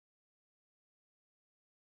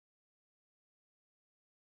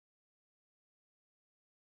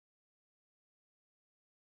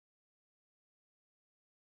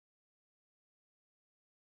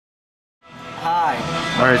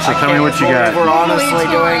Alright, so tell me what you got. We're honestly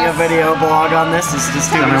doing a video blog on this. It's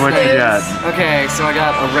just tell me what you got. Okay, so I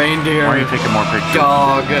got a reindeer. Why are you taking more pictures?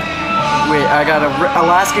 Dog. Wait, I got a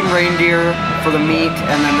Alaskan reindeer for the meat,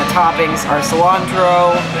 and then the toppings are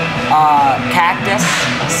cilantro, cactus,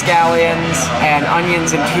 scallions, and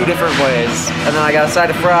onions in 2 different ways. And then I got a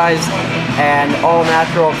side of fries and all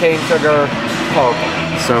natural cane sugar Coke.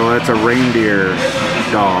 So that's a reindeer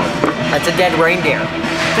dog. That's a dead reindeer.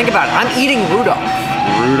 Think about it. I'm eating Rudolph.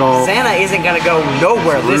 Rudolph. Santa isn't gonna go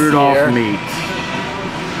nowhere this year. Rudolph meat.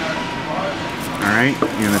 All right,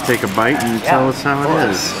 you're gonna take a bite and tell us how it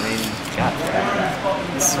is. I mean, God,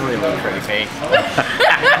 it's really creepy.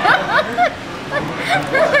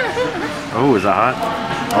 Oh, is it hot?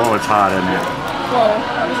 Oh, it's hot, isn't it? Whoa,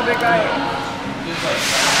 that was a big bite.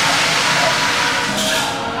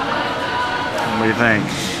 What do you think?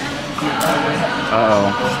 Uh-oh,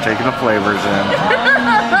 it's taking the flavors in.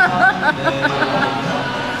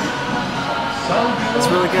 It's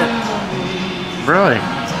really good. Really?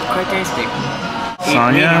 It's quite tasty.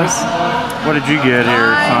 Sonya, what did you get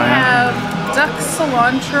here, Sonya? I have duck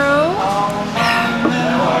cilantro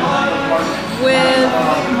with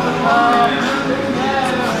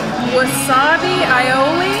wasabi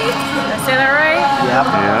aioli. Did I say that right? Yep.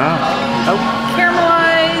 Yeah. Oh.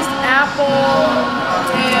 Caramelized apple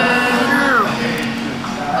and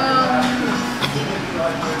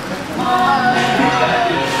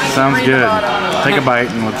sounds good. Take a bite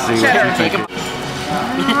and let's see what you think.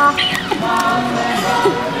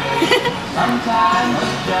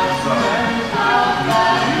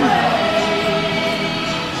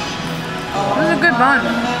 This is a good bun.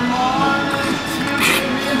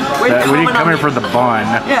 What are you coming for the bun?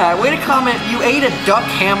 Yeah, way to comment. You ate a duck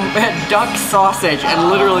sausage, and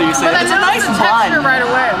literally you said it's a nice bun. bun. Right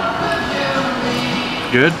away.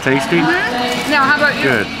 Good, tasty. Now, how about you?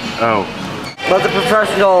 Good. Oh. Let the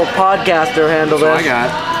professional podcaster handle this. So I got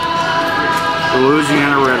the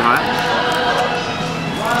Louisiana Red Hot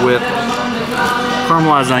with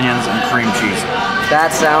caramelized onions and cream cheese.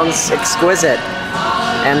 That sounds exquisite.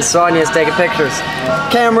 And Sonya's taking pictures.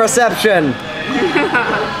 Cameraception.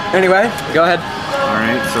 Anyway, go ahead.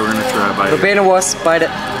 Alright, so we're gonna try a bite. The being a wuss, bite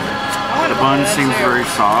it. The bun seems very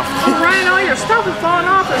soft. Oh, Ryan, all your stuff is falling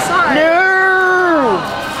off the side. No!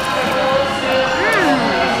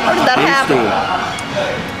 How did that happen?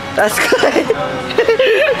 That's good.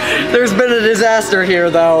 There's been a disaster here,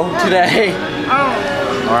 though, today. Oh.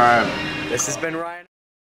 Alright. This has been Ryan.